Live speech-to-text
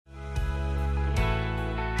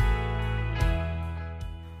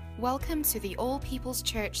Welcome to the All People's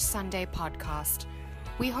Church Sunday podcast.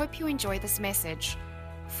 We hope you enjoy this message.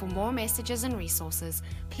 For more messages and resources,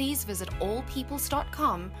 please visit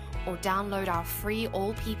allpeoples.com or download our free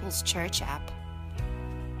All People's Church app.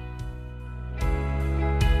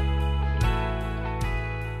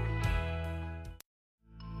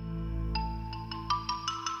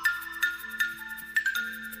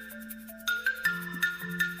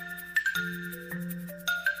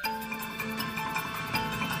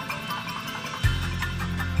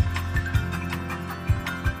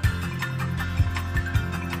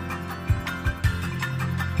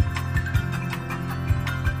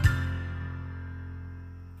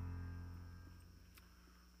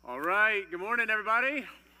 Good morning, everybody.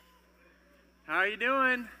 How are you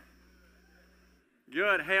doing?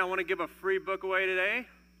 Good. Hey, I want to give a free book away today.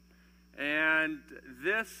 And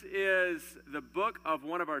this is the book of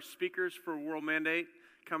one of our speakers for World Mandate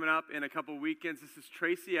coming up in a couple weekends. This is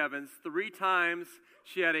Tracy Evans. 3 times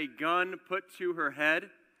she had a gun put to her head.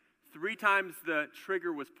 3 times the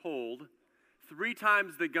trigger was pulled. 3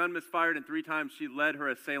 times the gun misfired, and 3 times she led her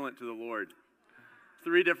assailant to the Lord.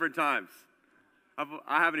 3 different times.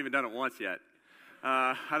 I haven't even done it once yet.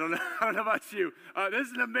 I don't know about you. This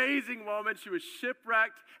is an amazing woman. She was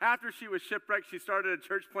shipwrecked. After she was shipwrecked, she started a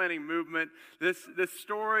church planting movement. This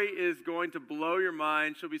story is going to blow your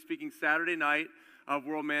mind. She'll be speaking Saturday night of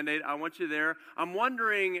World Mandate. I want you there. I'm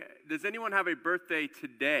wondering, does anyone have a birthday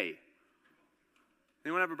today?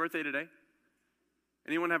 Anyone have a birthday today?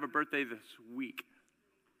 Anyone have a birthday this week?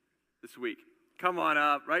 This week. Come on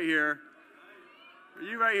up, right here. Are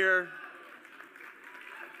you right here?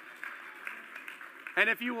 And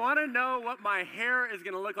if you want to know what my hair is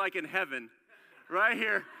going to look like in heaven, right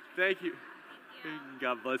here, thank you.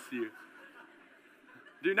 God bless you.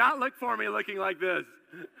 Do not look for me looking like this.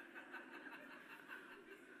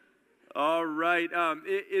 All right.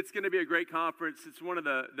 It's going to be a great conference. It's one of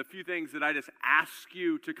the few things that I just ask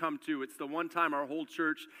you to come to. It's the one time our whole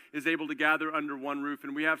church is able to gather under one roof,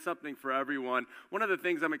 and we have something for everyone. One of the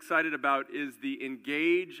things I'm excited about is the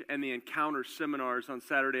Engage and the Encounter seminars on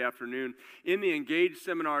Saturday afternoon. In the Engage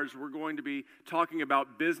seminars, we're going to be talking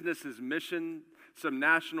about business as mission, some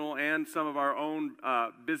national and some of our own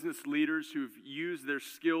business leaders who've used their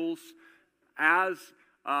skills as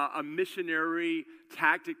a missionary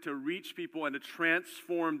tactic to reach people and to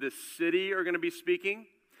transform this city are going to be speaking.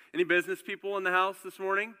 Any business people in the house this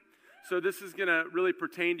morning? So this is going to really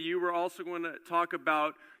pertain to you. We're also going to talk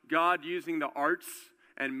about God using the arts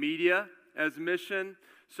and media as mission.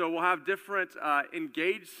 So we'll have different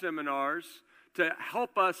Engage seminars to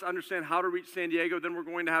help us understand how to reach San Diego. Then we're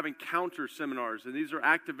going to have Encounter seminars, and these are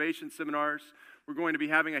activation seminars. We're going to be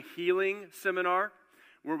having a healing seminar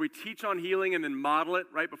where we teach on healing and then model it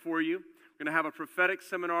right before you. We're going to have a prophetic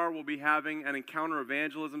seminar. We'll be having an encounter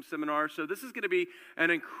evangelism seminar. So this is going to be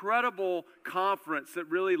an incredible conference that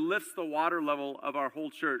really lifts the water level of our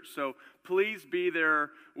whole church. So please be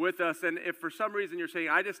there with us. And if for some reason you're saying,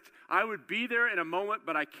 I would be there in a moment,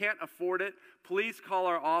 but I can't afford it, please call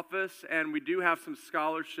our office, and we do have some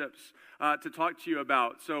scholarships to talk to you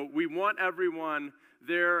about. So we want everyone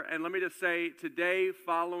there. And let me just say, today,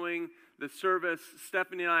 following the service,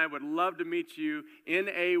 Stephanie and I would love to meet you in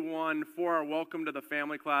A1 for our Welcome to the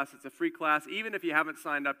Family class. It's a free class. Even if you haven't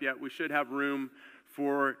signed up yet, we should have room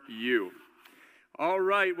for you. All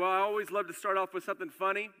right. Well, I always love to start off with something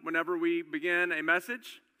funny whenever we begin a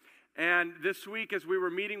message. And this week, as we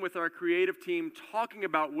were meeting with our creative team, talking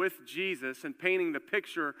about with Jesus and painting the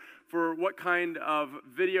picture for what kind of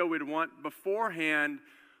video we'd want beforehand,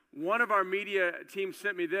 one of our media team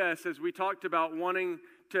sent me this as we talked about wanting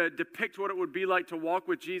to depict what it would be like to walk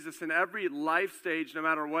with Jesus in every life stage, no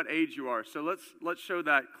matter what age you are. So let's show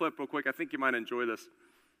that clip real quick. I think you might enjoy this.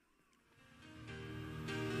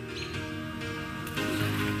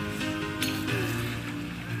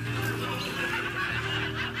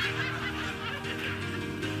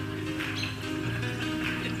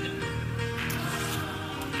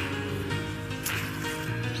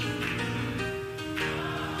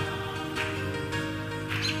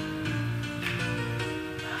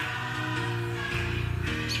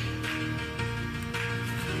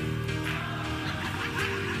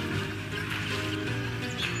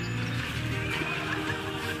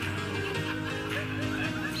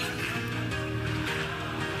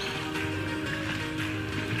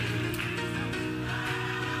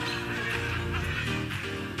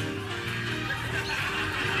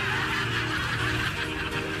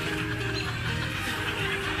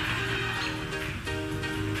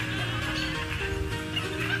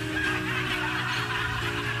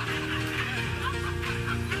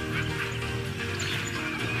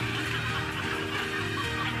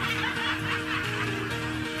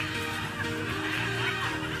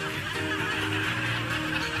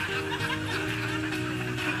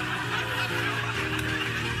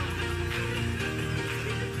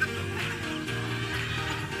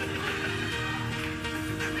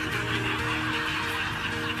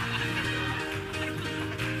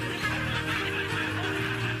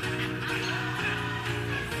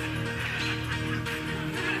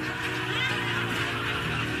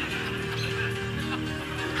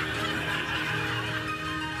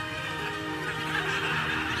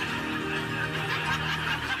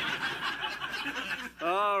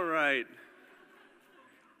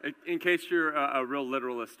 in case you're a real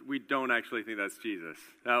literalist, we don't actually think that's Jesus.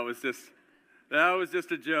 That was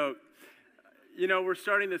just a joke. You know, we're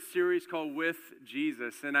starting this series called With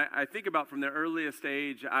Jesus, and I think about from the earliest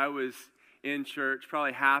age, I was in church.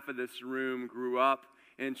 Probably half of this room grew up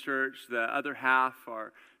in church. The other half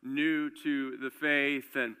are new to the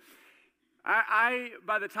faith, and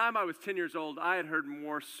by the time I was 10 years old, I had heard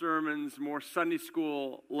more sermons, more Sunday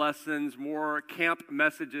school lessons, more camp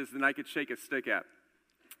messages than I could shake a stick at.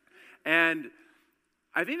 And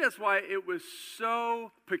I think that's why it was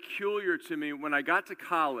so peculiar to me when I got to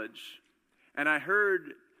college and I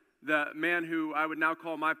heard the man who I would now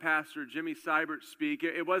call my pastor, Jimmy Seibert, speak.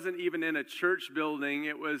 It wasn't even in a church building.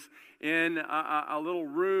 It was in a little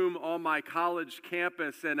room on my college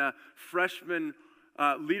campus in a freshman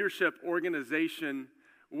leadership organization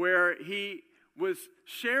where he was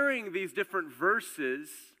sharing these different verses.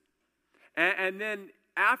 And then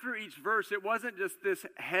after each verse, it wasn't just this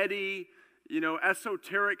heady,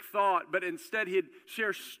 esoteric thought, but instead he'd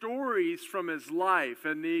share stories from his life,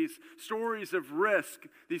 and these stories of risk,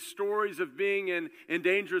 these stories of being in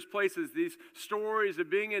dangerous places, these stories of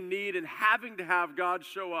being in need and having to have God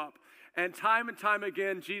show up. And time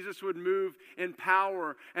again, Jesus would move in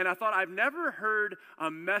power. And I thought, I've never heard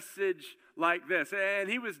a message like this. And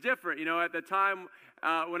he was different. At the time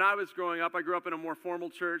when I was growing up, I grew up in a more formal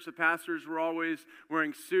church. The pastors were always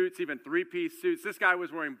wearing suits, even three-piece suits. This guy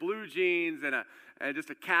was wearing blue jeans and just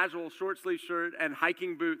a casual short-sleeve shirt and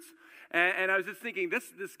hiking boots. And I was just thinking,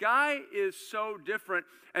 this guy is so different.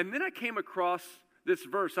 And then I came across this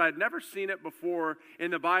verse. I had never seen it before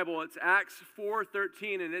in the Bible. It's Acts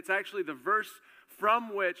 4:13, and it's actually the verse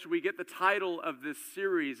from which we get the title of this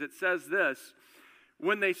series. It says this: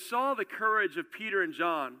 when they saw the courage of Peter and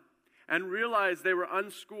John and realized they were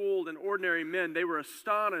unschooled and ordinary men, they were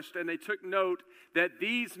astonished, and they took note that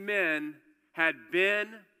these men had been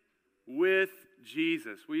with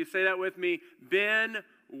Jesus. Will you say that with me? Been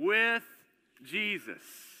with Jesus.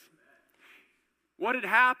 What had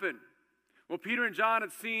happened? Well, Peter and John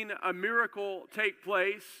had seen a miracle take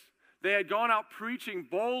place. They had gone out preaching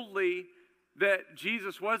boldly that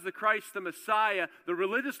Jesus was the Christ, the Messiah. The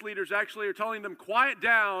religious leaders actually are telling them, quiet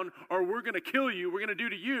down or we're going to kill you. We're going to do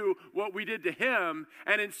to you what we did to him.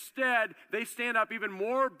 And instead, they stand up even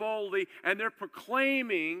more boldly and they're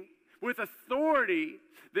proclaiming with authority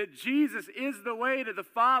that Jesus is the way to the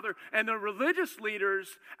Father. And the religious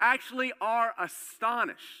leaders actually are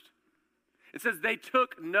astonished. It says they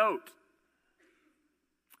took note.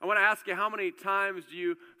 I want to ask you, how many times do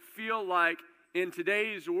you feel like in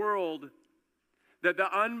today's world that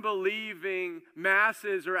the unbelieving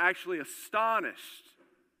masses are actually astonished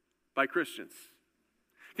by Christians?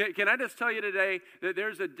 Can I just tell you today that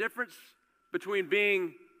there's a difference between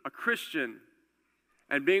being a Christian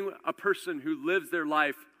and being a person who lives their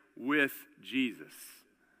life with Jesus?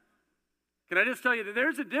 Can I just tell you that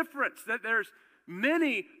there's a difference, that there's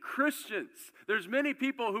many Christians, there's many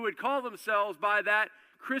people who would call themselves by that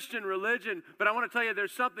Christian religion, but I want to tell you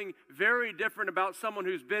there's something very different about someone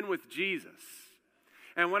who's been with Jesus.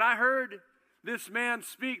 And when I heard this man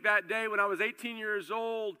speak that day when I was 18 years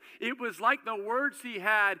old, it was like the words he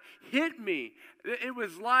had hit me. It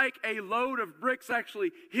was like a load of bricks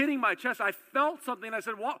actually hitting my chest. I felt something. I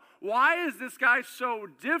said, why is this guy so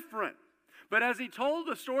different? But as he told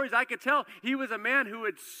the stories, I could tell he was a man who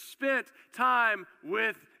had spent time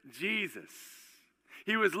with Jesus.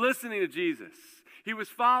 He was listening to Jesus. He was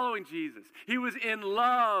following Jesus. He was in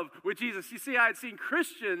love with Jesus. You see, I had seen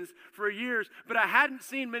Christians for years, but I hadn't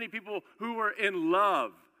seen many people who were in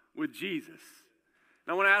love with Jesus. And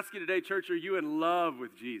I want to ask you today, church, are you in love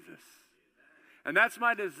with Jesus? And that's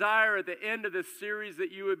my desire at the end of this series,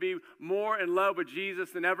 that you would be more in love with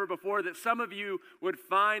Jesus than ever before, that some of you would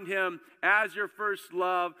find him as your first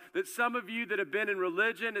love, that some of you that have been in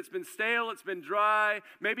religion, it's been stale, it's been dry,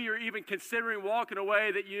 maybe you're even considering walking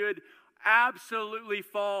away, that you'd absolutely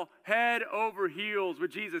fall head over heels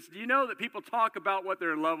with Jesus. Do you know that people talk about what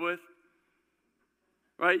they're in love with?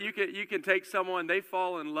 Right? You can take someone, they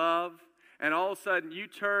fall in love, and all of a sudden you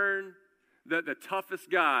turn the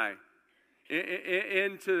toughest guy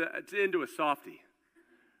into a softie.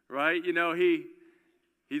 Right?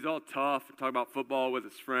 He's all tough, talking about football with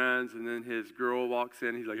his friends, and then his girl walks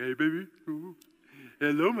in, he's like, hey baby, ooh,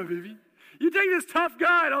 hello my baby. You take this tough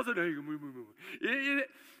guy, and all of a sudden, hey,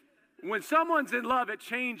 when someone's in love, it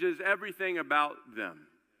changes everything about them.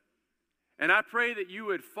 And I pray that you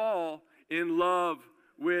would fall in love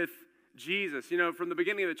with Jesus. From the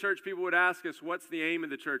beginning of the church, people would ask us, what's the aim of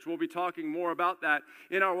the church? We'll be talking more about that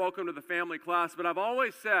in our Welcome to the Family class. But I've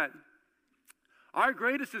always said, our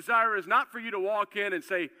greatest desire is not for you to walk in and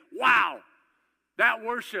say, wow, That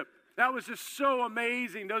worship, that was just so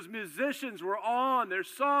amazing. Those musicians were on. Their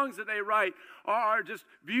songs that they write are just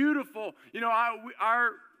beautiful. You know,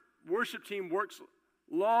 our worship team works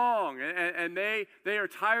long, and they are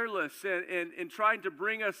tireless in trying to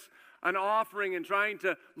bring us an offering and trying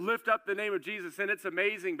to lift up the name of Jesus, and it's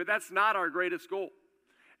amazing, but that's not our greatest goal.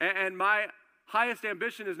 And my highest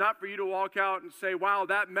ambition is not for you to walk out and say, wow,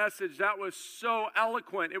 that message, that was so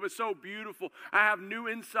eloquent. It was so beautiful. I have new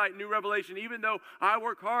insight, new revelation. Even though I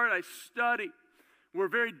work hard, I study. We're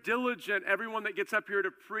very diligent, everyone that gets up here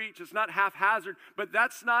to preach. It's not haphazard, but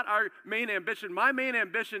that's not our main ambition. My main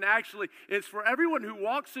ambition actually is for everyone who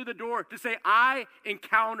walks through the door to say, I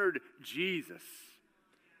encountered Jesus.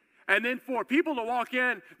 And then for people to walk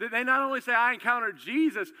in, that they not only say, I encountered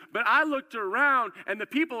Jesus, but I looked around and the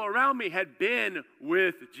people around me had been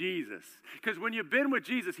with Jesus. Because when you've been with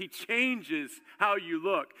Jesus, he changes how you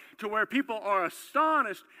look to where people are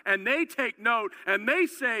astonished and they take note and they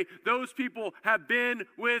say those people have been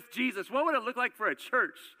with Jesus. What would it look like for a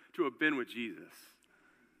church to have been with Jesus?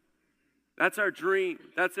 That's our dream.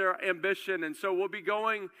 That's our ambition. And so we'll be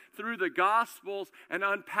going through the Gospels and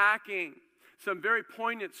unpacking some very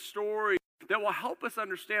poignant stories that will help us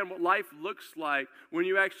understand what life looks like when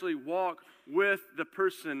you actually walk with the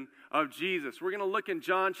person of Jesus. We're going to look in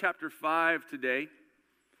John chapter 5 today,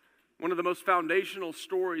 one of the most foundational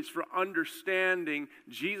stories for understanding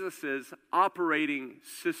Jesus' operating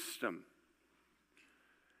system.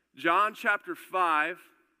 John chapter 5,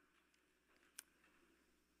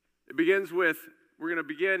 it begins with, we're going to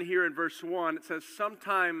begin here in verse 1. It says,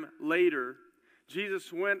 sometime later,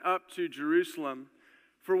 Jesus went up to Jerusalem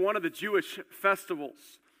for one of the Jewish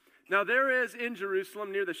festivals. Now there is in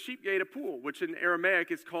Jerusalem near the sheep gate a pool, which in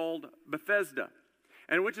Aramaic is called Bethesda,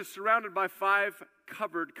 and which is surrounded by 5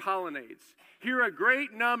 covered colonnades. Here a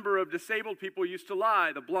great number of disabled people used to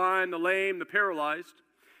lie, the blind, the lame, the paralyzed.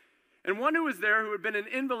 And one who was there who had been an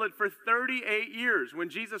invalid for 38 years, when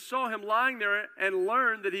Jesus saw him lying there and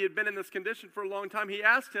learned that he had been in this condition for a long time, he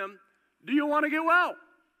asked him, do you want to get well?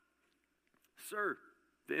 Sir,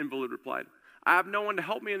 the invalid replied, I have no one to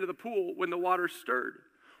help me into the pool when the water stirred.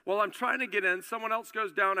 While I'm trying to get in, someone else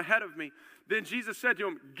goes down ahead of me. Then Jesus said to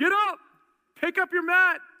him, get up, pick up your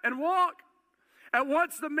mat and walk. At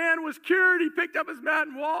once the man was cured. He picked up his mat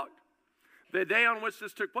and walked. The day on which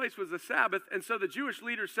this took place was the Sabbath, and so the Jewish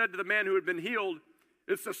leaders said to the man who had been healed,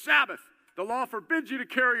 it's the Sabbath. The law forbids you to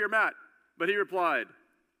carry your mat. But he replied,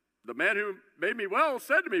 the man who made me well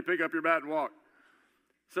said to me, pick up your mat and walk.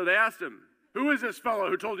 So they asked him, who is this fellow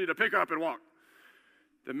who told you to pick up and walk?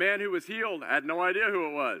 The man who was healed had no idea who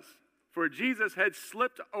it was, for Jesus had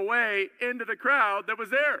slipped away into the crowd that was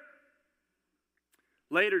there.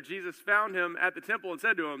 Later, Jesus found him at the temple and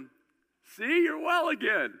said to him, see, you're well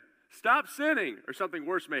again. Stop sinning, or something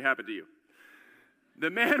worse may happen to you. The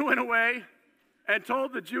man went away and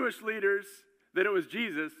told the Jewish leaders that it was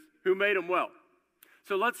Jesus who made him well.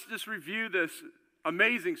 So let's just review this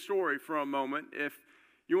amazing story for a moment. If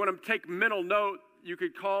you want to take mental note, you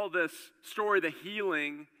could call this story the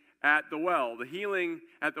healing at the well. The healing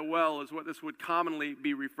at the well is what this would commonly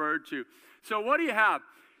be referred to. So what do you have?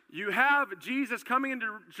 You have Jesus coming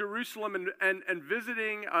into Jerusalem and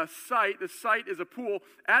visiting a site. The site is a pool.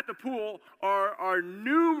 At the pool are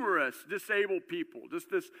numerous disabled people. Just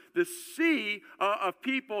this sea of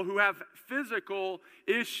people who have physical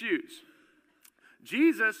issues.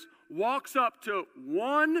 Jesus walks up to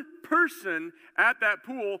one person at that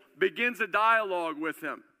pool, begins a dialogue with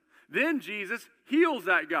him. Then Jesus heals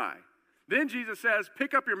that guy. Then Jesus says,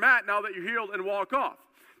 pick up your mat now that you're healed and walk off.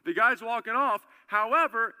 The guy's walking off.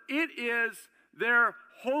 However, it is their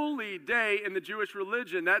holy day in the Jewish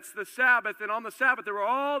religion. That's the Sabbath. And on the Sabbath, there were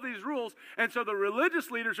all these rules. And so the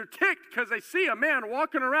religious leaders are ticked because they see a man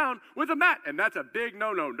walking around with a mat. And that's a big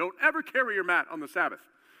no-no. Don't ever carry your mat on the Sabbath.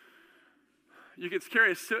 You could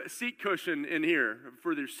carry a seat cushion in here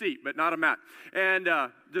for your seat, but not a mat. And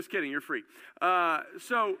just kidding, you're free.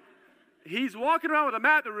 So he's walking around with a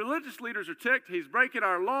mat. The religious leaders are ticked. He's breaking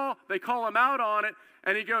our law. They call him out on it.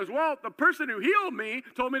 And he goes, well, the person who healed me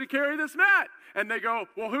told me to carry this mat. And they go,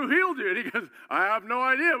 well, who healed you? And he goes, I have no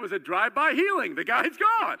idea. It was a drive-by healing. The guy's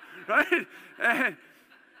gone, right?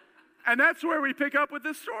 And that's where we pick up with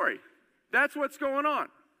this story. That's what's going on.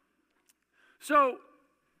 So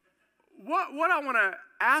what I want to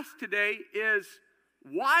ask today is,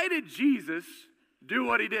 why did Jesus do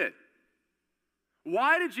what he did?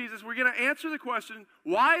 Why did Jesus, we're going to answer the question,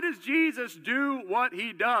 why does Jesus do what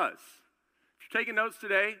he does? If you're taking notes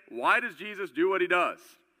today, why does Jesus do what he does?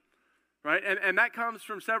 Right? And that comes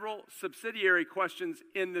from several subsidiary questions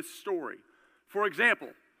in this story. For example,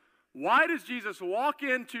 Why does Jesus walk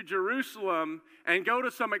into Jerusalem and go to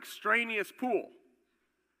some extraneous pool?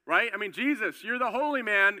 Right? I mean, Jesus, you're the holy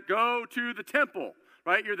man, go to the temple.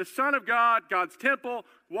 Right? You're the Son of God, God's temple,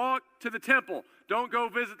 walk to the temple. Don't go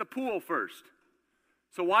visit the pool first.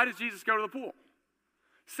 So why does Jesus go to the pool?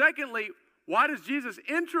 Secondly, why does Jesus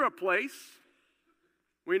enter a place?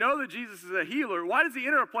 We know that Jesus is a healer. Why does he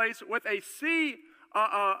enter a place with a sea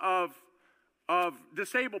of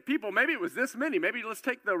disabled people? Maybe it was this many. Maybe let's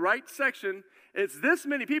take the right section. It's this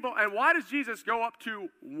many people. And why does Jesus go up to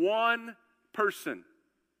one person?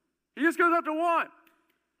 He just goes up to one.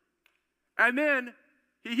 And then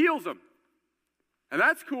he heals them. And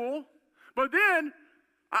that's cool. But then,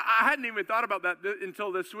 I hadn't even thought about that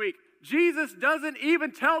until this week. Jesus doesn't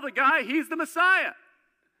even tell the guy he's the Messiah.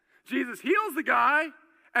 Jesus heals the guy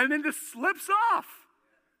and then just slips off.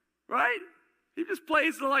 Right? He just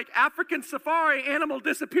plays the like African safari animal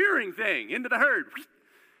disappearing thing into the herd.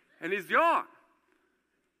 And he's gone.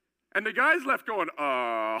 And the guy's left going,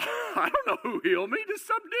 I don't know who healed me, just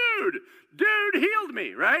some dude. Dude healed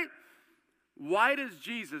me, right? Why does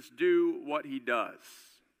Jesus do what he does?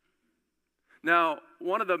 Now,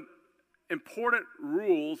 one of the important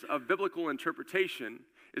rules of biblical interpretation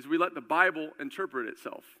is we let the Bible interpret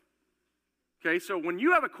itself. Okay, so when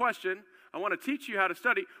you have a question, I want to teach you how to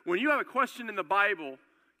study. When you have a question in the Bible,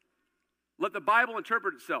 let the Bible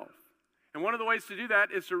interpret itself. And one of the ways to do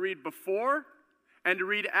that is to read before and to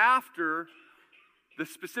read after the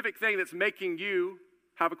specific thing that's making you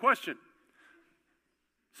have a question.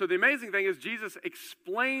 So the amazing thing is Jesus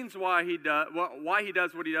explains why he does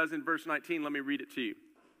what he does in verse 19. Let me read it to you.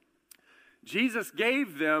 Jesus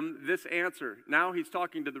gave them this answer. Now he's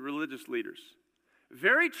talking to the religious leaders.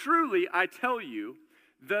 Very truly, I tell you,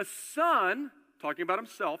 the Son, talking about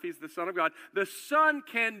himself, he's the Son of God, the Son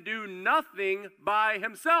can do nothing by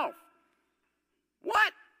himself.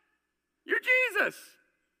 What? You're Jesus.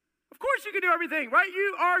 Of course you can do everything, right?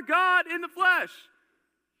 You are God in the flesh.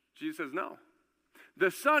 Jesus says no.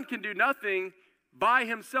 The Son can do nothing by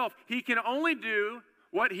himself. He can only do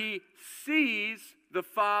what he sees the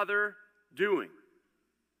Father doing.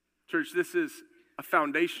 Church, this is a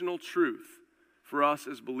foundational truth for us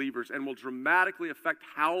as believers and will dramatically affect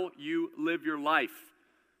how you live your life.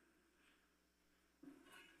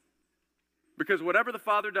 Because whatever the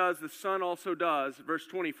Father does, the Son also does. Verse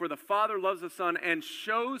 20, for the Father loves the Son and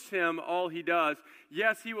shows him all he does.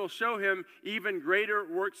 Yes, he will show him even greater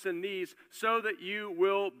works than these, so that you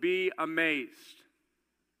will be amazed.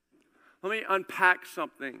 Let me unpack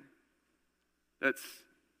something that's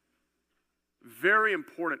very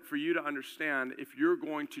important for you to understand if you're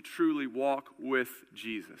going to truly walk with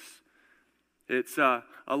Jesus. It's a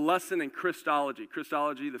lesson in Christology.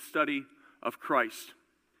 Christology, the study of Christ.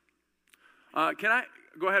 Can I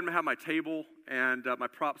go ahead and have my table and my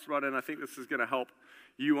props brought in? I think this is going to help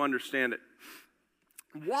you understand it.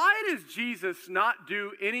 Why does Jesus not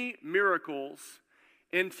do any miracles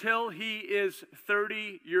until he is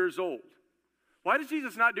 30 years old? Why does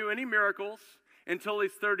Jesus not do any miracles until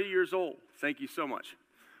he's 30 years old? Thank you so much.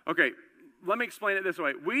 Okay, let me explain it this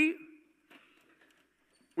way. We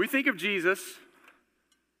think of Jesus,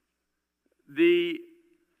 the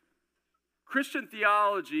Christian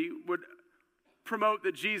theology would promote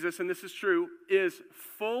that Jesus, and this is true, is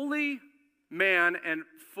fully man and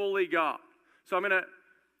fully God. So I'm going to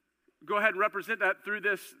go ahead and represent that through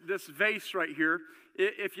this vase right here.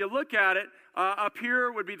 If you look at it, up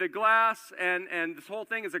here would be the glass, and this whole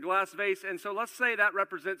thing is a glass vase. And so let's say that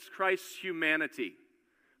represents Christ's humanity,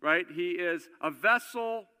 right? He is a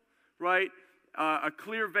vessel, right? A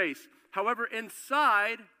clear vase. However,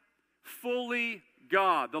 inside, fully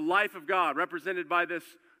God, the life of God, represented by this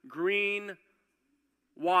green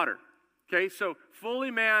water. Okay, so fully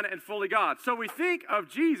man and fully God. So we think of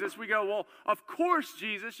Jesus, we go, well, of course,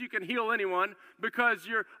 Jesus, you can heal anyone because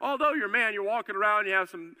although you're man, you're walking around, you have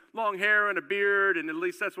some long hair and a beard, and at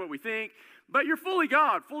least that's what we think, but you're fully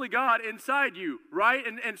God inside you, right?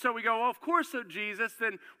 And so we go, well, of course, so Jesus,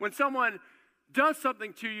 then when someone does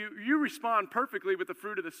something to you, you respond perfectly with the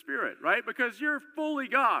fruit of the Spirit, right? Because you're fully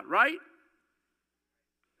God, right?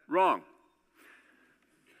 Wrong.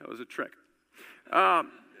 That was a trick.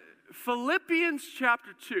 Philippians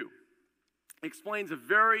chapter 2 explains a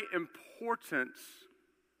very important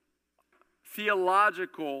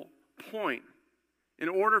theological point in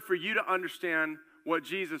order for you to understand what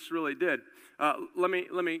Jesus really did. Let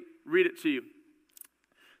me read it to you. It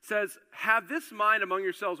says, have this mind among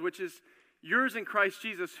yourselves, which is yours in Christ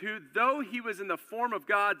Jesus, who, though he was in the form of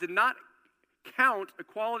God, did not count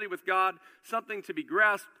equality with God something to be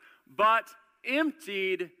grasped, but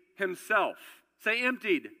emptied himself. Say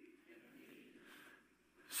emptied.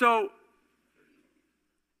 So,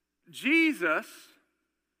 Jesus,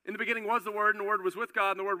 in the beginning was the Word, and the Word was with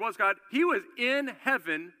God, and the Word was God. He was in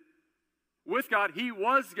heaven with God. He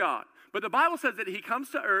was God. But the Bible says that he comes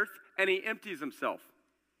to earth and he empties himself.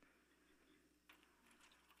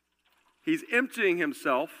 He's emptying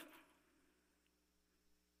himself.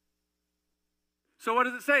 So what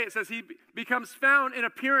does it say? It says he becomes found in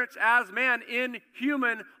appearance as man in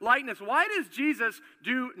human likeness. Why does Jesus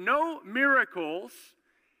do no miracles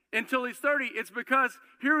until he's 30? It's because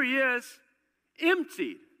here he is,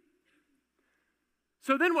 emptied.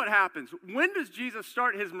 So then what happens? When does Jesus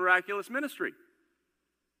start his miraculous ministry?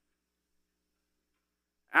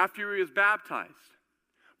 After he was baptized.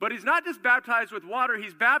 But he's not just baptized with water,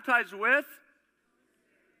 he's baptized with,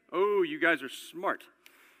 oh, you guys are smart.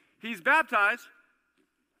 He's baptized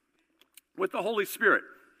with the Holy Spirit.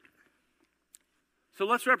 So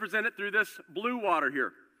let's represent it through this blue water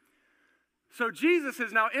here. So Jesus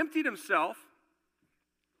has now emptied himself,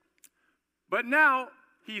 but now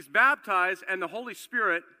he's baptized and the Holy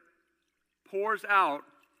Spirit pours out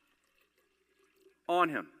on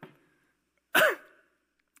him.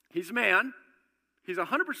 He's man. He's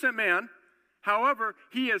 100% man. However,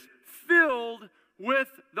 he is filled with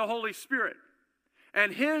the Holy Spirit.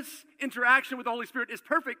 And his interaction with the Holy Spirit is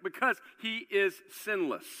perfect because he is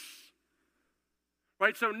sinless.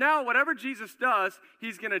 Right? So now whatever Jesus does,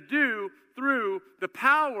 he's going to do through the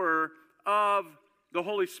power of the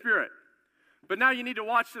Holy Spirit. But now you need to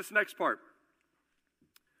watch this next part.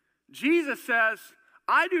 Jesus says,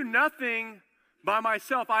 I do nothing by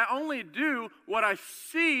myself. I only do what I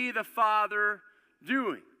see the Father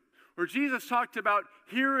doing. Where Jesus talked about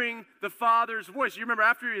hearing the Father's voice. You remember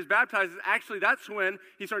after he was baptized, actually that's when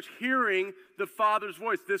he starts hearing the Father's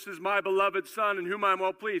voice. This is my beloved Son in whom I am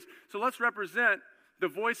well pleased. So let's represent the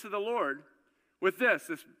voice of the Lord with this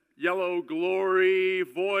yellow glory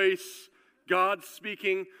voice, God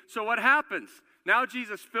speaking. So what happens? Now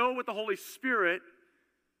Jesus, filled with the Holy Spirit,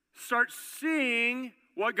 starts seeing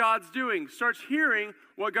what God's doing, starts hearing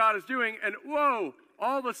what God is doing, and whoa,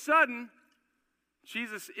 all of a sudden,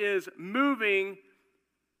 Jesus is moving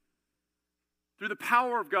through the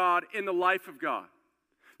power of God in the life of God.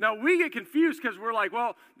 Now, we get confused because we're like,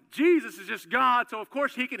 well, Jesus is just God, so of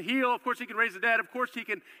course he can heal, of course he can raise the dead, of course he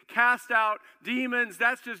can cast out demons,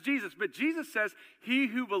 that's just Jesus. But Jesus says, he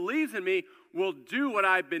who believes in me will do what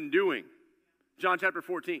I've been doing. John chapter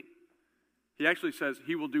 14. He actually says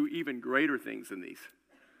he will do even greater things than these.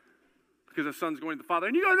 Because the Son's going to the Father.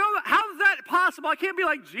 And you go, no, how is that possible? I can't be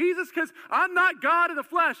like Jesus because I'm not God in the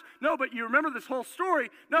flesh. No, but you remember this whole story.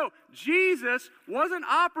 No, Jesus wasn't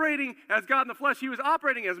operating as God in the flesh. He was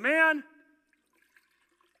operating as man,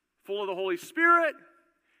 full of the Holy Spirit,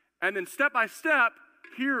 and then step by step,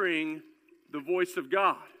 hearing the voice of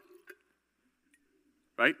God.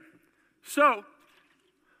 Right? So,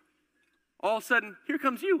 all of a sudden, here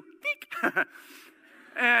comes you.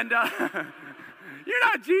 And you're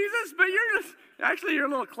not Jesus, but you're a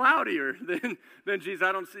little cloudier than Jesus.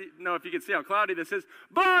 I don't know if you can see how cloudy this is.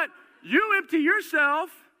 But you empty yourself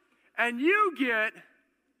and you get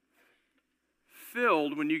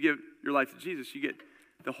filled when you give your life to Jesus. You get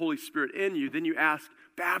the Holy Spirit in you. Then you ask,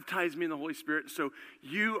 baptize me in the Holy Spirit. So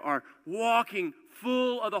you are walking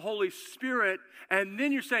full of the Holy Spirit. And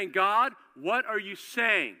then you're saying, God, what are you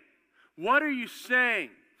saying? What are you saying?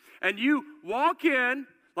 And you walk in,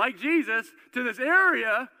 like Jesus, to this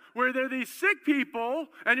area where there are these sick people,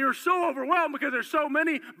 and you're so overwhelmed because there's so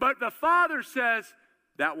many, but the Father says,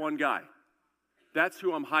 that one guy, that's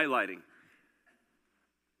who I'm highlighting.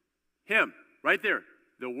 Him, right there.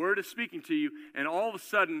 The Word is speaking to you, and all of a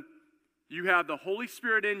sudden, you have the Holy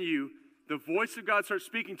Spirit in you, the voice of God starts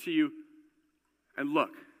speaking to you, and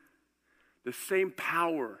look, the same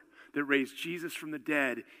power that raised Jesus from the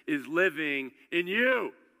dead is living in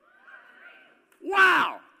you.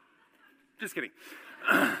 Wow! Just kidding.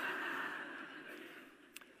 Trying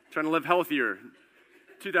to live healthier.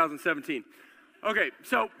 2017. Okay,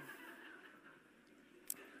 so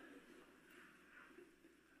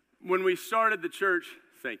when we started the church,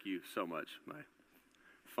 thank you so much, my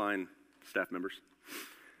fine staff members.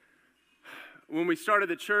 When we started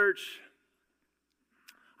the church,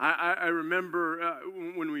 I remember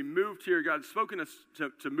when we moved here, God had spoken us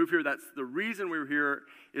to move here. That's the reason we were here,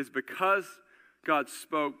 is because God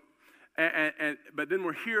spoke. But then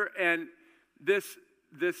we're here, and this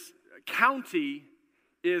county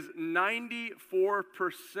is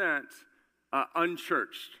 94%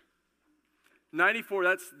 unchurched.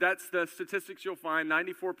 94, that's the statistics you'll find,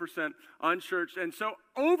 94% unchurched. And so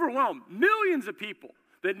overwhelmed, millions of people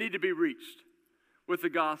that need to be reached with the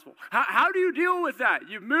gospel. How do you deal with that?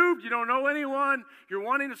 You've moved, you don't know anyone, you're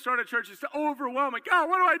wanting to start a church, it's overwhelming. God,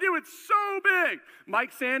 what do I do? It's so big.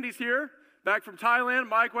 Mike Sandy's here, back from Thailand.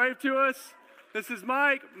 Mike, wave to us. This is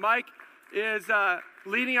Mike. Mike is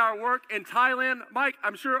leading our work in Thailand. Mike,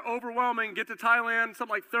 I'm sure overwhelming. Get to Thailand,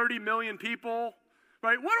 something like 30 million people,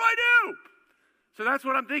 right? What do I do? So that's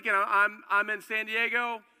what I'm thinking. I'm in San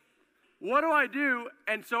Diego. What do I do?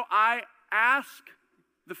 And so I ask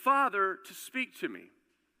the Father to speak to me.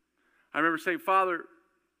 I remember saying, Father,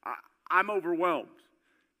 I'm overwhelmed.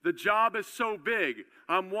 The job is so big.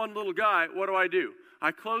 I'm one little guy. What do I do?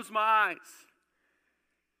 I close my eyes.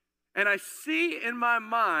 And I see in my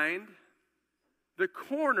mind the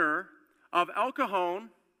corner of El Cajon,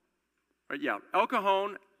 El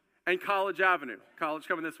Cajon and College Avenue. College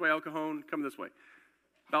coming this way, El Cajon coming this way.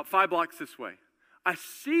 About 5 blocks this way. I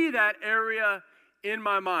see that area in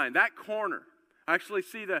my mind, that corner. I actually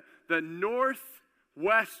see the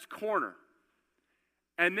northwest corner.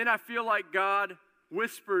 And then I feel like God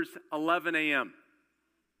whispers 11 a.m.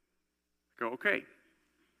 I go, okay,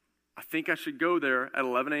 I think I should go there at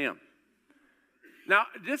 11 a.m. Now,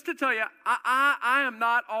 just to tell you, I am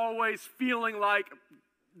not always feeling like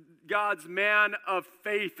God's man of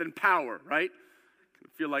faith and power, right?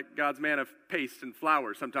 I feel like God's man of paste and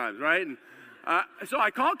flowers sometimes, right? And so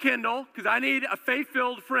I call Kendall because I need a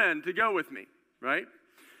faith-filled friend to go with me, right?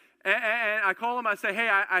 And I call him, I say, hey,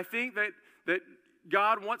 I think that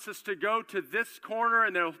God wants us to go to this corner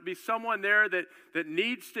and there'll be someone there that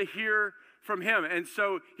needs to hear from him. And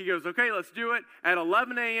so he goes, okay, let's do it. At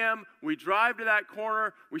 11 a.m., we drive to that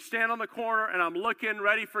corner. We stand on the corner, and I'm looking,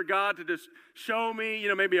 ready for God to just show me,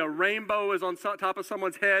 maybe a rainbow is on top of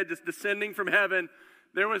someone's head, just descending from heaven.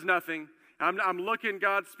 There was nothing. I'm looking,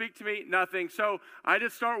 God, speak to me, nothing. So I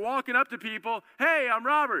just start walking up to people. Hey, I'm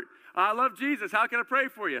Robert. I love Jesus. How can I pray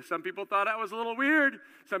for you? Some people thought that was a little weird.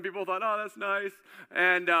 Some people thought, oh, that's nice.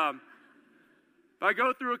 And I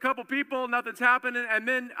go through a couple people, nothing's happening, and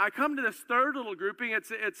then I come to this third little grouping.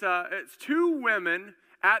 It's 2 women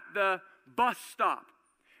at the bus stop.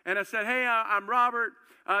 And I said, hey, I'm Robert.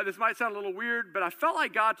 This might sound a little weird, but I felt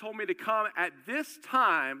like God told me to come at this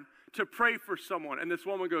time to pray for someone. And this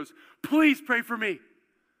woman goes, please pray for me.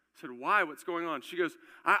 I said, why? What's going on? She goes,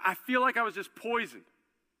 I feel like I was just poisoned.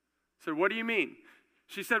 I said, what do you mean?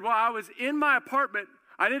 She said, well, I was in my apartment.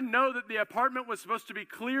 I didn't know that the apartment was supposed to be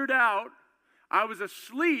cleared out. I was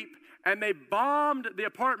asleep, and they bombed the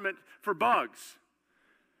apartment for bugs.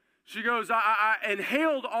 She goes, I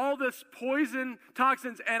inhaled all this poison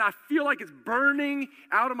toxins, and I feel like it's burning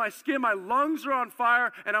out of my skin. My lungs are on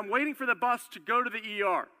fire, and I'm waiting for the bus to go to the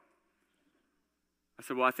ER. I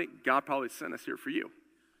said, well, I think God probably sent us here for you.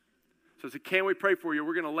 So I said, can we pray for you?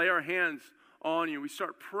 We're going to lay our hands on you. We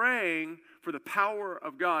start praying for the power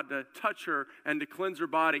of God to touch her and to cleanse her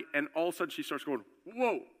body, and all of a sudden she starts going,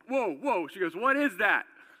 whoa, whoa, whoa. She goes, what is that?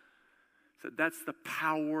 I said, that's the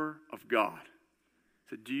power of God. I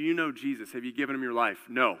said, do you know Jesus? Have you given him your life?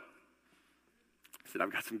 No. I said,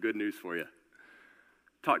 I've got some good news for you.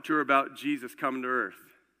 Talked to her about Jesus coming to earth,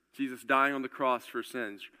 Jesus dying on the cross for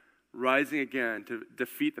sins, rising again to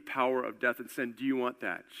defeat the power of death and sin. Do you want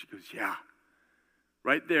that? She goes, yeah.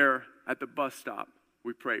 Right there at the bus stop,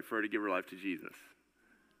 we prayed for her to give her life to Jesus.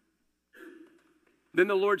 Then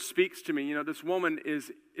the Lord speaks to me. This woman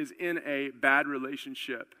is in a bad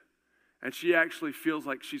relationship, and she actually feels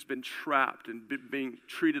like she's been trapped and being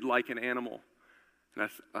treated like an animal. And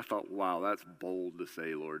I thought, wow, that's bold to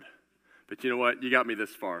say, Lord. But you know what? You got me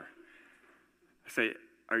this far. I say,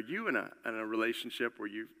 are you in a relationship where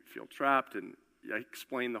you feel trapped? And I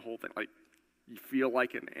explain the whole thing, like you feel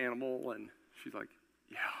like an animal. And she's like,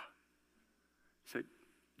 yeah. I said,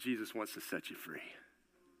 Jesus wants to set you free.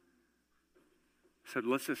 I said,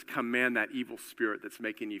 let's just command that evil spirit that's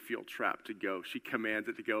making you feel trapped to go. She commands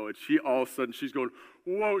it to go, and she all of a sudden, she's going,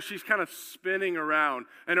 whoa, she's kind of spinning around,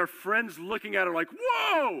 and her friend's looking at her like,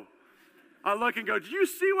 whoa. I look and go, do you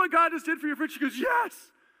see what God just did for your friend? She goes,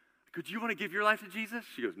 yes. I go, do you want to give your life to Jesus?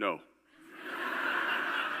 She goes, no.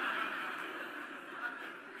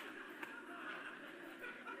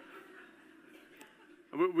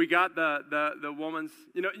 We got the woman's,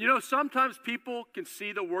 sometimes people can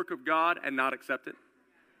see the work of God and not accept it.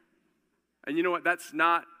 And you know what? That's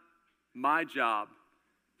not my job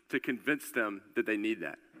to convince them that they need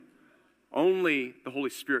that. Only the Holy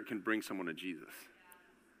Spirit can bring someone to Jesus.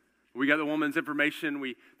 We got the woman's information.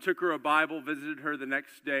 We took her a Bible, visited her the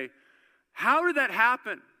next day. How did that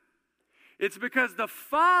happen? It's because the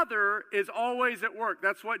Father is always at work.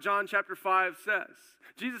 That's what John chapter 5 says.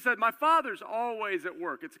 Jesus said, my Father's always at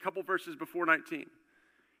work. It's a couple verses before 19.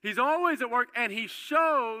 He's always at work, and he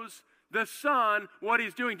shows the Son what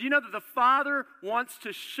he's doing. Do you know that the Father wants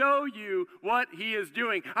to show you what he is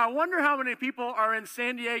doing? I wonder how many people are in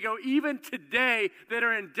San Diego even today that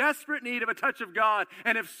are in desperate need of a touch of God.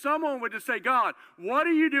 And if someone would just say, God, what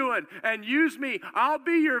are you doing? And use me. I'll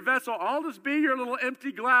be your vessel. I'll just be your little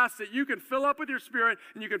empty glass that you can fill up with your Spirit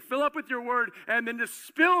and you can fill up with your word and then just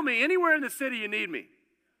spill me anywhere in the city you need me.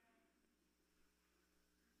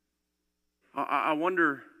 I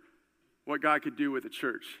wonder what God could do with a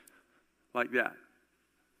church like that.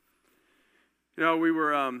 You know, we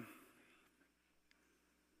were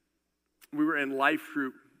in life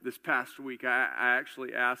group this past week. I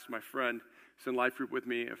actually asked my friend who's in life group with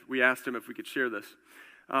me, asked him if we could share this.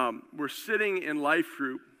 We're sitting in life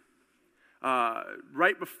group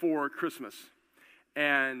right before Christmas,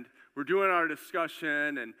 and we're doing our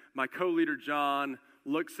discussion, and my co-leader John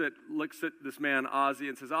looks at this man Ozzy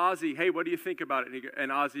and says, Ozzy, hey, what do you think about it?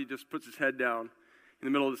 And Ozzy just puts his head down in the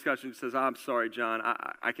middle of the discussion and says, I'm sorry, John,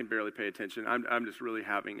 I can barely pay attention. I'm just really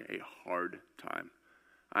having a hard time.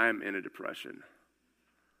 I am in a depression.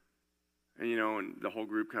 And, and the whole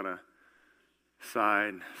group kind of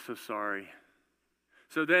sighed, so sorry.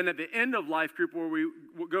 So then at the end of life group where we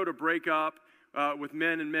go to break up with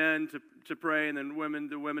men and men to pray and then women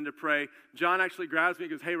to pray, John actually grabs me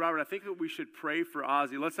and goes, hey, Robert, I think that we should pray for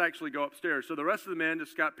Ozzy. Let's actually go upstairs. So the rest of the men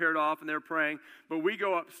just got paired off and they're praying. But we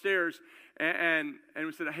go upstairs and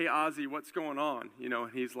we said, hey, Ozzy, what's going on?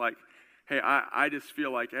 And he's like, hey, I just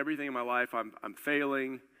feel like everything in my life I'm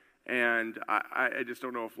failing and I just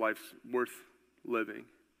don't know if life's worth living.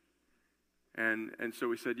 And so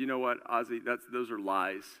we said, you know what, Ozzy, those are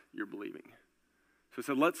lies you're believing. So I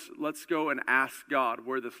said, let's go and ask God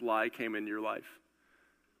where this lie came in your life.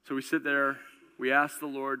 So we sit there, we ask the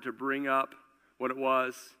Lord to bring up what it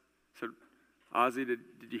was. I said, Ozzy,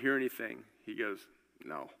 did you hear anything? He goes,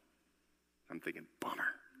 no. I'm thinking,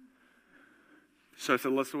 bummer. So I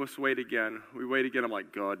said, let's wait again. We wait again. I'm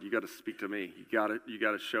like, God, you got to speak to me. You got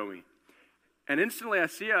to show me. And instantly I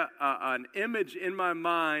see an image in my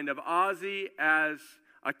mind of Ozzy as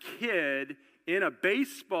a kid in a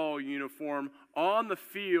baseball uniform on the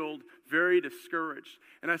field, very discouraged.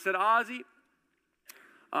 And I said, Ozzy,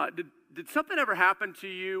 did something ever happen to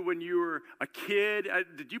you when you were a kid?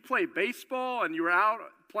 Did you play baseball and you were out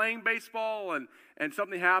playing baseball and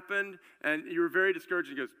something happened and you were very discouraged?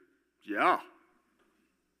 And he goes, yeah,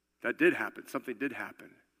 that did happen. Something did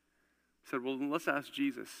happen. I said, well, then let's ask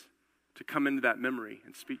Jesus to come into that memory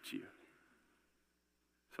and speak to you.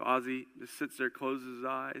 So Ozzy just sits there, closes his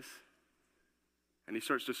eyes, and he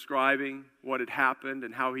starts describing what had happened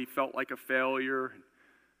and how he felt like a failure, and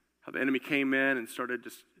how the enemy came in and started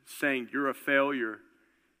just saying, you're a failure.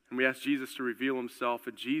 And we asked Jesus to reveal himself,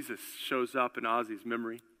 and Jesus shows up in Ozzy's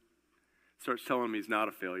memory, starts telling him he's not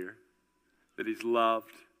a failure, that he's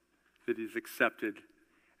loved, that he's accepted,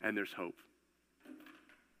 and there's hope.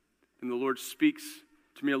 And the Lord speaks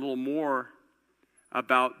to me a little more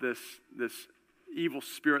about this evil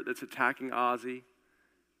spirit that's attacking Ozzy.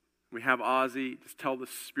 We have Ozzy just tell the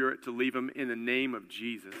spirit to leave him in the name of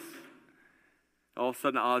Jesus. All of a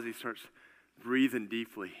sudden, Ozzy starts breathing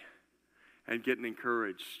deeply and getting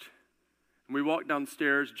encouraged. And we walk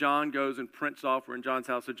downstairs. John goes and prints off. We're in John's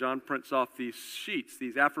house, so John prints off these sheets,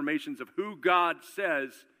 these affirmations of who God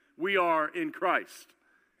says we are in Christ.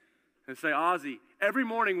 And say, Ozzy, every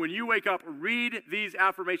morning when you wake up, read these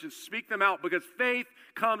affirmations, speak them out, because faith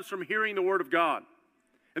comes from hearing the word of God.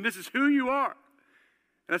 And this is who you are.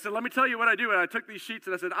 And I said, let me tell you what I do. And I took these sheets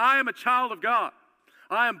and I said, I am a child of God.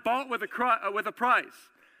 I am bought with a price.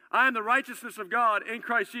 I am the righteousness of God in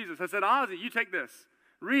Christ Jesus. I said, Ozzy, you take this.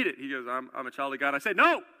 Read it. He goes, I'm a child of God. I said,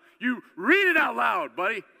 no, you read it out loud,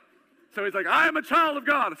 buddy. So he's like, I am a child of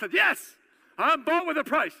God. I said, yes, I'm bought with a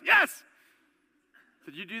price. Yes. I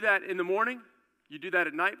said, you do that in the morning. You do that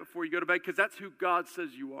at night before you go to bed, because that's who God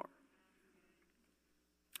says you are.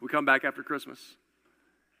 We come back after Christmas,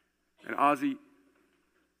 and Ozzy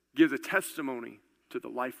gives a testimony to the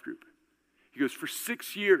life group. He goes, for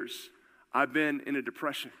 6 years, I've been in a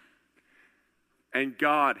depression, and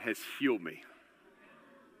God has healed me.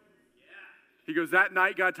 He goes, that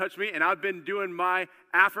night God touched me, and I've been doing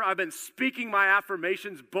I've been speaking my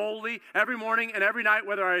affirmations boldly every morning and every night,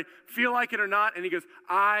 whether I feel like it or not. And he goes,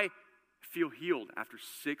 I feel healed after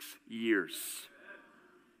 6 years.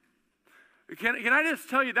 Can I just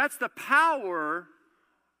tell you, that's the power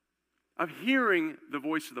of hearing the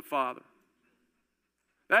voice of the Father.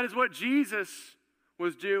 That is what Jesus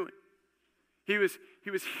was doing. He was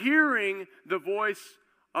hearing the voice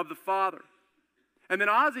of the Father. And then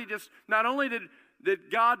Ozzy just, not only did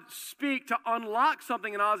did God speak to unlock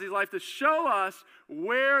something in Ozzy's life to show us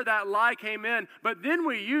where that lie came in. But then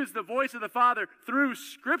we use the voice of the Father through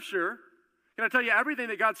Scripture. Can I tell you, everything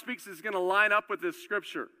that God speaks is going to line up with this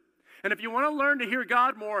Scripture. And if you want to learn to hear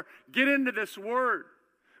God more, get into this Word,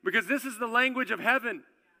 because this is the language of heaven.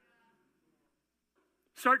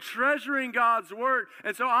 Start treasuring God's Word.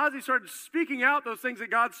 And so Ozzy started speaking out those things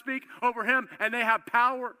that God speak over him, and they have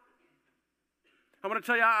power. I want to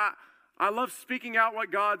tell you, I love speaking out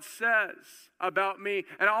what God says about me.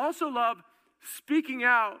 And I also love speaking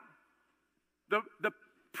out the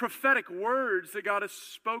prophetic words that God has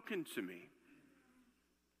spoken to me.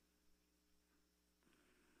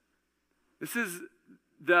 This is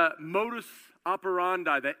the modus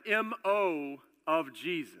operandi, the M.O. of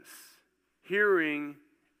Jesus, hearing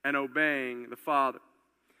and obeying the Father.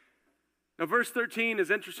 Now, verse 13 is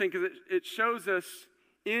interesting because it shows us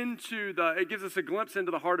it gives us a glimpse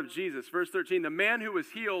into the heart of Jesus. Verse 13, the man who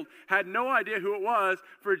was healed had no idea who it was,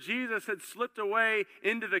 for Jesus had slipped away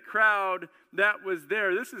into the crowd that was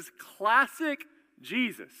there. This is classic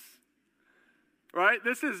Jesus, right?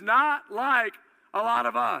 This is not like a lot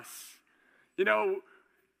of us. You know,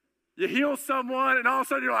 you heal someone and all of a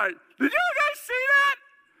sudden you're like, did you guys see that?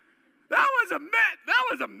 That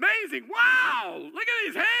was amazing. Wow, look at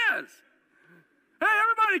these hands. Hey,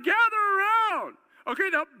 everybody gather around. Okay,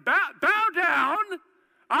 now bow down.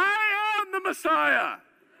 I am the Messiah.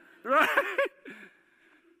 Right?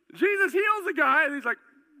 Jesus heals the guy and he's like,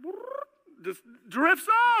 just drifts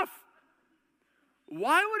off.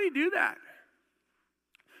 Why would he do that?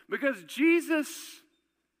 Because Jesus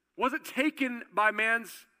wasn't taken by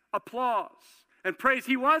man's applause and praise.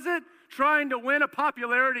 He wasn't trying to win a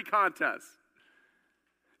popularity contest.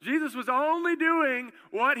 Jesus was only doing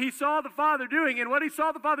what he saw the Father doing, and what he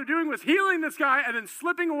saw the Father doing was healing this guy and then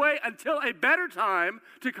slipping away until a better time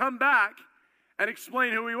to come back and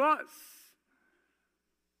explain who he was.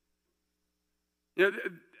 You know,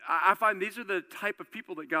 I find these are the type of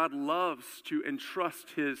people that God loves to entrust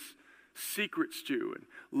his secrets to and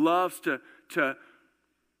loves to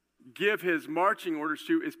give his marching orders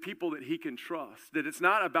to, is people that he can trust. That it's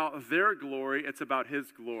not about their glory, it's about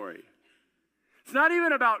his glory. It's not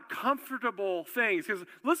even about comfortable things. Because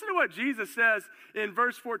listen to what Jesus says in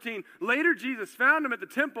verse 14. Later Jesus found him at the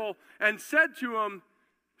temple and said to him,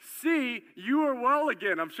 see, you are well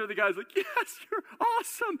again. I'm sure the guy's like, yes, you're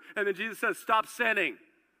awesome. And then Jesus says, stop sinning.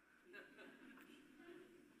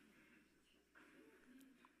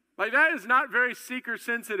 Like, that is not very seeker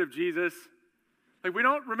sensitive, Jesus. Like, we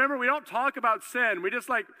don't talk about sin. We just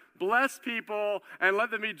like bless people and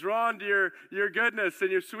let them be drawn to your goodness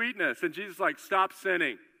and your sweetness. And Jesus is like, stop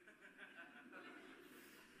sinning.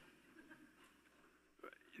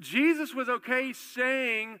 Jesus was okay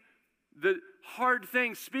saying the hard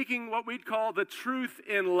things, speaking what we'd call the truth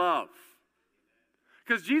in love.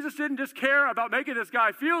 Because Jesus didn't just care about making this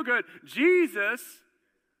guy feel good. Jesus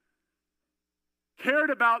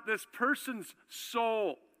cared about this person's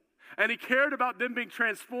soul. And he cared about them being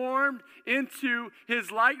transformed into his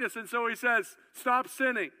likeness. And so he says, stop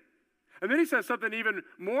sinning. And then he says something even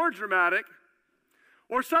more dramatic.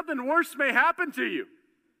 Or something worse may happen to you.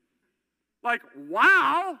 Like,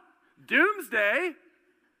 wow, doomsday.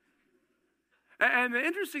 And the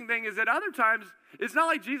interesting thing is that other times, it's not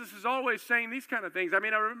like Jesus is always saying these kind of things. I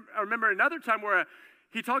mean, I remember another time where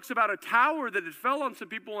he talks about a tower that had fell on some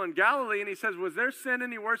people in Galilee, and he says, was their sin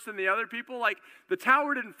any worse than the other people? Like, the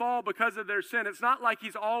tower didn't fall because of their sin. It's not like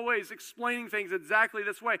he's always explaining things exactly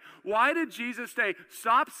this way. Why did Jesus say,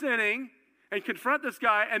 stop sinning and confront this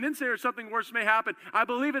guy, and then say something worse may happen? I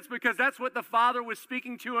believe it's because that's what the Father was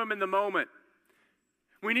speaking to him in the moment.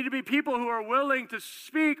 We need to be people who are willing to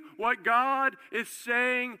speak what God is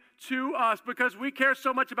saying to us, because we care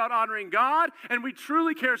so much about honoring God, and we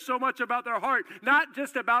truly care so much about their heart, not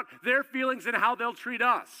just about their feelings and how they'll treat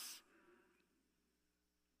us.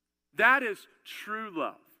 That is true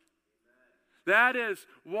love. That is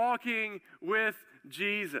walking with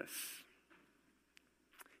Jesus.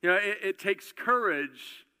 You know, it takes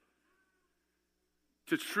courage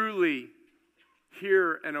to truly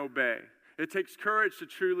hear and obey. It takes courage to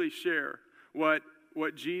truly share what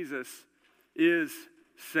Jesus is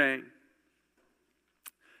saying.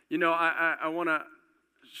 You know, I want to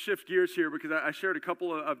shift gears here because I shared a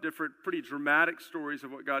couple of different pretty dramatic stories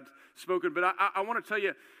of what God's spoken. But I want to tell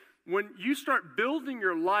you, when you start building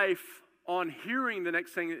your life on hearing the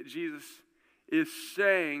next thing that Jesus is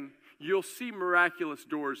saying, you'll see miraculous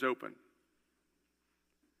doors open.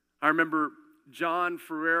 I remember John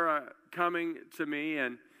Ferreira coming to me,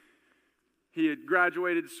 and he had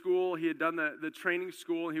graduated school. He had done the training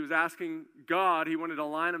school. He was asking God. He wanted to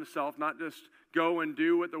align himself, not just go and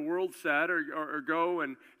do what the world said or go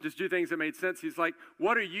and just do things that made sense. He's like,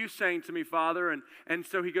 what are you saying to me, Father? And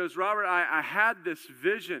so he goes, Robert, I had this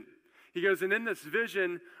vision. He goes, and in this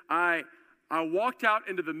vision, I walked out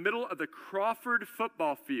into the middle of the Crawford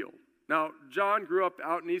football field. Now, John grew up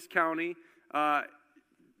out in East County.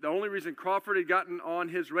 The only reason Crawford had gotten on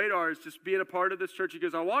his radar is just being a part of this church. He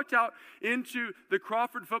goes, I walked out into the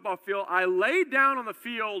Crawford football field. I laid down on the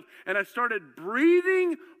field, and I started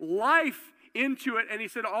breathing life into it. And he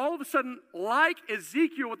said, all of a sudden, like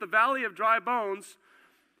Ezekiel with the valley of dry bones,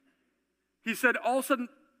 he said, all of a sudden,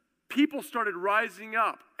 people started rising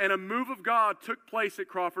up, and a move of God took place at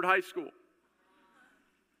Crawford High School.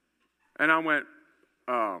 And I went,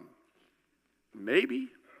 maybe.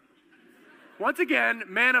 Once again,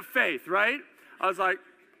 man of faith, right? I was like,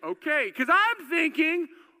 okay, because I'm thinking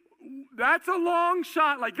that's a long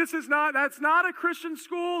shot. Like that's not a Christian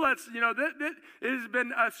school. That's, it has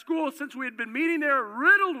been a school since we had been meeting there,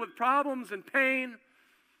 riddled with problems and pain.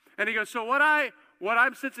 And he goes, so what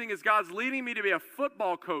I'm sensing is God's leading me to be a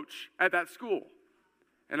football coach at that school.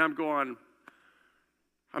 And I'm going,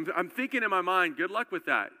 I'm thinking in my mind, good luck with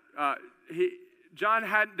that. John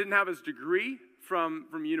didn't have his degree from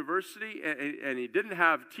university, and he didn't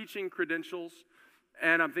have teaching credentials.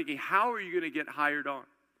 And I'm thinking, how are you going to get hired on?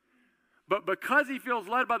 But because he feels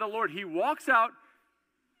led by the Lord, he walks out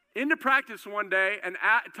into practice one day and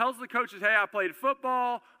tells the coaches, hey, I played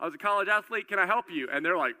football. I was a college athlete. Can I help you? And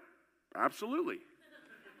they're like, absolutely.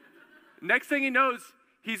 Next thing he knows,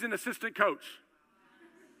 he's an assistant coach.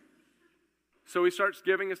 So he starts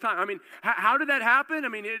giving his time. I mean, how did that happen? I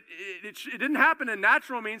mean, it didn't happen in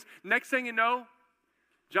natural means. Next thing you know,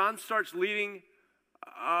 John starts leading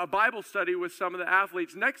a Bible study with some of the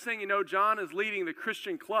athletes. Next thing you know, John is leading the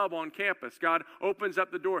Christian club on campus. God opens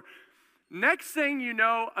up the door. Next thing you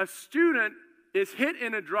know, a student is hit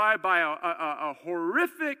in a drive by a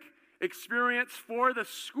horrific experience for the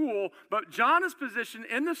school, but John is positioned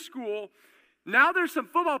in the school. Now there's some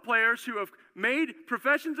football players who have made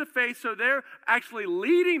professions of faith, so they're actually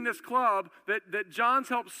leading this club that John's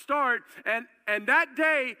helped start. And that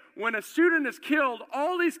day, when a student is killed,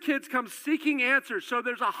 all these kids come seeking answers. So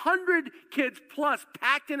there's 100 kids plus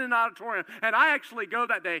packed in an auditorium. And I actually go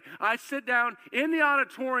that day. I sit down in the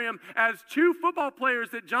auditorium as two football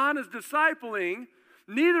players that John is discipling,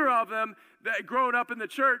 neither of them that grown up in the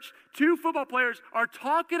church. Two football players are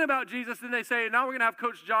talking about Jesus, and they say, now we're going to have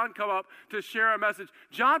Coach John come up to share a message.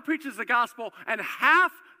 John preaches the gospel, and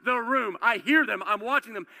half the room, I hear them, I'm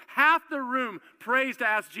watching them, half the room prays to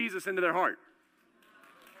ask Jesus into their heart.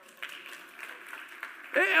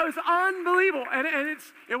 It was unbelievable, and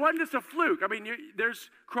it wasn't just a fluke. I mean, there's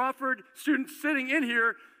Crawford students sitting in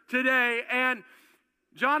here today, and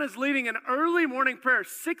John is leading an early morning prayer,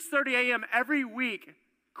 6:30 a.m. every week.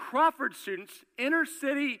 Crawford students, inner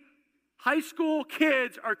city high school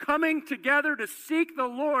kids are coming together to seek the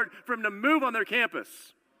Lord for him to move on their campus.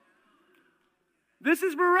 This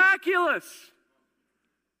is miraculous.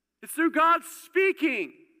 It's through God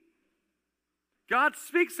speaking. God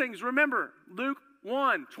speaks things. Remember, Luke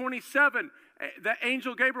 1:27, the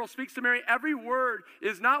angel Gabriel speaks to Mary. Every word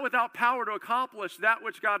is not without power to accomplish that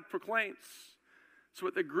which God proclaims. That's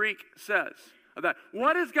what the Greek says. Of that.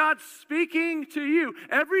 What is God speaking to you?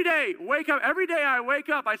 Every day, wake up. Every day I wake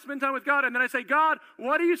up, I spend time with God, and then I say, God,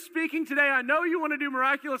 what are you speaking today? I know you want to do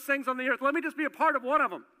miraculous things on the earth. Let me just be a part of one of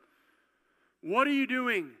them. What are you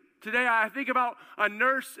doing? Today I think about a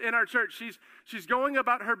nurse in our church. She's going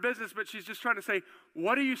about her business, but she's just trying to say,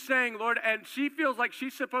 what are you saying, Lord? And she feels like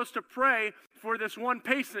she's supposed to pray for this one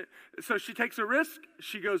patient. So she takes a risk.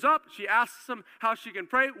 She goes up. She asks him how she can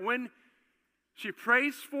pray. When she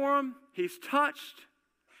prays for him, he's touched.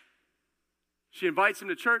 She invites him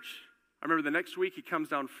to church. I remember the next week he comes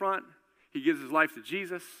down front. He gives his life to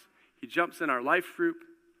Jesus. He jumps in our life group.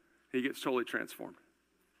 He gets totally transformed.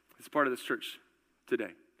 It's part of this church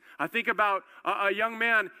today. I think about a young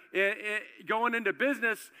man going into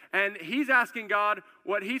business, and he's asking God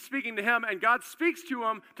what he's speaking to him, and God speaks to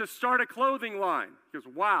him to start a clothing line. He goes,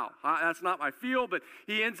 wow, that's not my field, but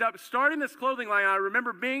he ends up starting this clothing line. I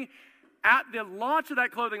remember being at the launch of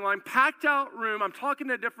that clothing line, packed out room. I'm talking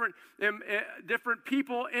to different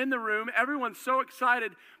people in the room. Everyone's so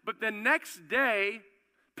excited. But the next day,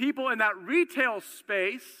 people in that retail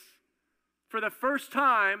space, for the first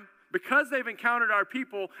time, because they've encountered our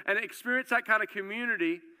people and experienced that kind of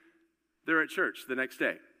community, they're at church the next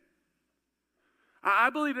day.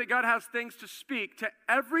 I believe that God has things to speak to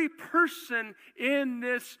every person in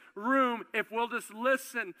this room if we'll just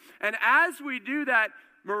listen. And as we do that,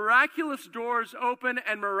 miraculous doors open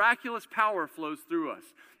and miraculous power flows through us.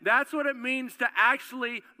 That's what it means to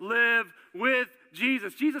actually live with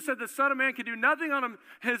Jesus. Jesus said the Son of Man can do nothing on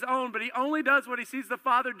his own, but he only does what he sees the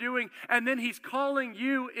Father doing, and then he's calling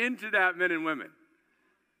you into that, men and women.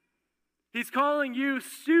 He's calling you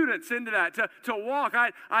students into that, to walk.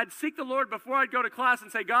 I'd seek the Lord before I'd go to class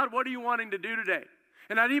and say, God, what are you wanting to do today?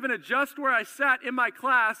 And I'd even adjust where I sat in my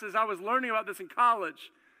class as I was learning about this in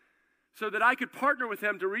college so that I could partner with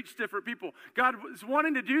him to reach different people. God is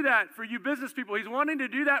wanting to do that for you business people. He's wanting to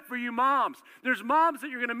do that for you moms. There's moms that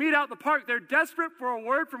you're going to meet out in the park. They're desperate for a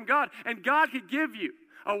word from God, and God could give you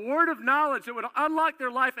a word of knowledge that would unlock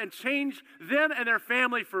their life and change them and their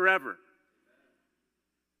family forever.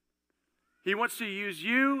 He wants to use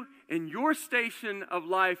you in your station of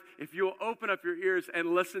life if you'll open up your ears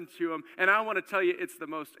and listen to him. And I want to tell you, it's the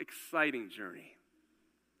most exciting journey.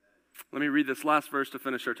 Let me read this last verse to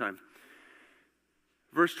finish our time.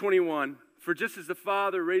 Verse 21, for just as the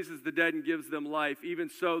Father raises the dead and gives them life, even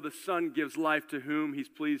so the Son gives life to whom he's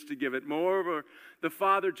pleased to give it. Moreover, the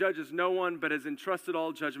Father judges no one, but has entrusted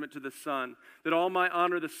all judgment to the Son, that all might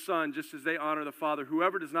honor the Son just as they honor the Father.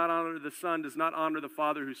 Whoever does not honor the Son does not honor the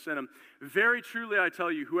Father who sent him. Very truly I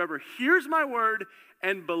tell you, whoever hears my word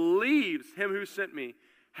and believes him who sent me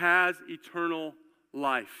has eternal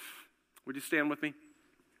life. Would you stand with me?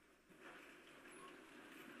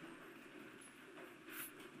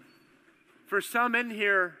 For some in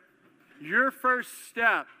here, your first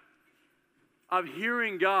step of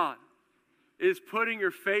hearing God is putting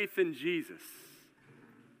your faith in Jesus.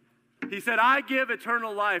 He said, I give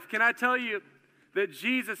eternal life. Can I tell you that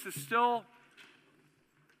Jesus is still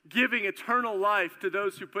giving eternal life to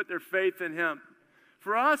those who put their faith in him?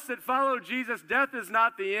 For us that follow Jesus, death is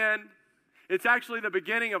not the end. It's actually the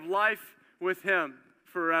beginning of life with him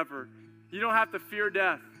forever. You don't have to fear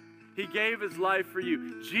death. He gave his life for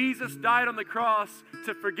you. Jesus died on the cross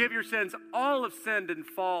to forgive your sins. All have sinned and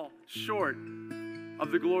fall short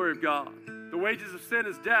of the glory of God. The wages of sin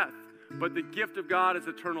is death, but the gift of God is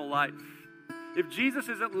eternal life. If Jesus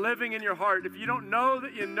isn't living in your heart, if you don't know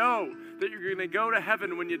that you're going to go to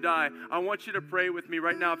heaven when you die, I want you to pray with me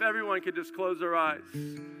right now. If everyone could just close their eyes.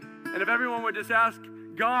 And if everyone would just ask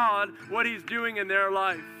God what he's doing in their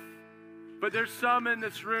life. But there's some in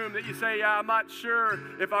this room that you say, yeah, I'm not sure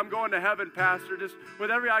if I'm going to heaven, Pastor. Just with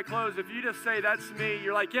every eye closed, if you just say, that's me,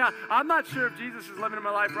 you're like, yeah, I'm not sure if Jesus is living in my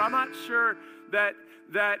life, or I'm not sure that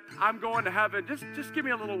I'm going to heaven. Just give me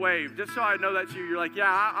a little wave, just so I know that's you. You're like,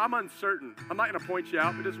 yeah, I'm uncertain. I'm not going to point you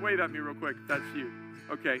out, but just wave at me real quick if that's you.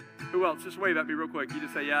 Okay. Who else? Just wave at me real quick. You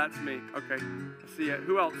just say, yeah, that's me. Okay. I see it.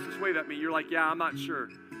 Who else? Just wave at me. You're like, yeah, I'm not sure.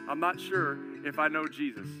 I'm not sure if I know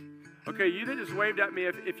Jesus. Okay, you that just waved at me,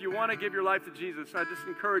 if you want to give your life to Jesus, I just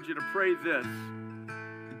encourage you to pray this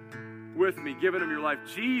with me, giving him your life.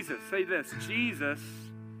 Jesus, say this, Jesus,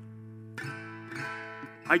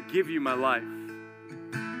 I give you my life.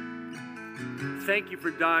 Thank you for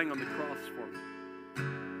dying on the cross for me.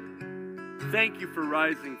 Thank you for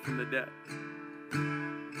rising from the dead.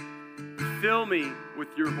 Fill me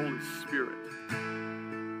with your Holy Spirit,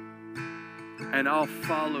 and I'll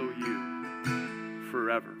follow you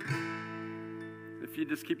forever. If you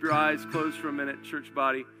just keep your eyes closed for a minute, church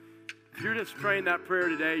body, if you're just praying that prayer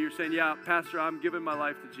today, you're saying, yeah, Pastor, I'm giving my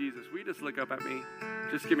life to Jesus. Will you just look up at me?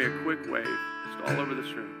 Just give me a quick wave, just all over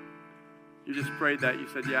this room. You just prayed that. You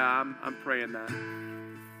said, yeah, I'm praying that.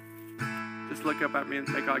 Just look up at me and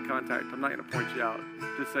make eye contact. I'm not going to point you out.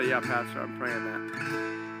 Just say, yeah, Pastor, I'm praying that.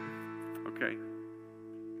 Okay.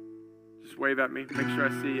 Just wave at me. Make sure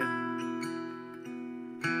I see you.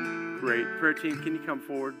 Great. Prayer team, can you come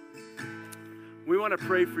forward? We want to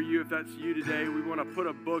pray for you if that's you today. We want to put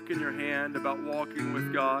a book in your hand about walking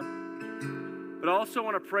with God. But I also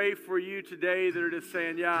want to pray for you today that are just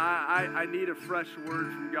saying, yeah, I need a fresh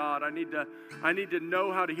word from God. I need to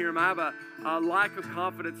know how to hear him. I have a lack of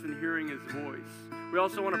confidence in hearing his voice. We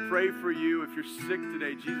also want to pray for you if you're sick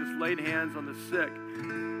today. Jesus laid hands on the sick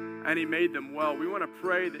and he made them well. We want to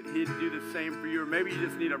pray that he'd do the same for you. Or maybe you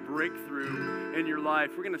just need a breakthrough in your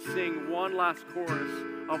life. We're going to sing one last chorus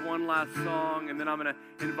of one last song, and then I'm going to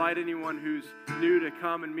invite anyone who's new to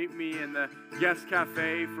come and meet me in the guest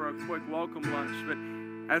cafe for a quick welcome lunch. But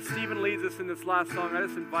as Stephen leads us in this last song, I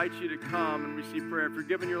just invite you to come and receive prayer. If you're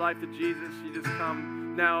giving your life to Jesus, you just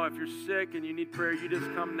come now. If you're sick and you need prayer, you just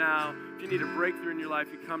come now. If you need a breakthrough in your life,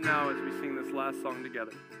 you come now as we sing this last song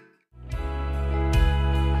together.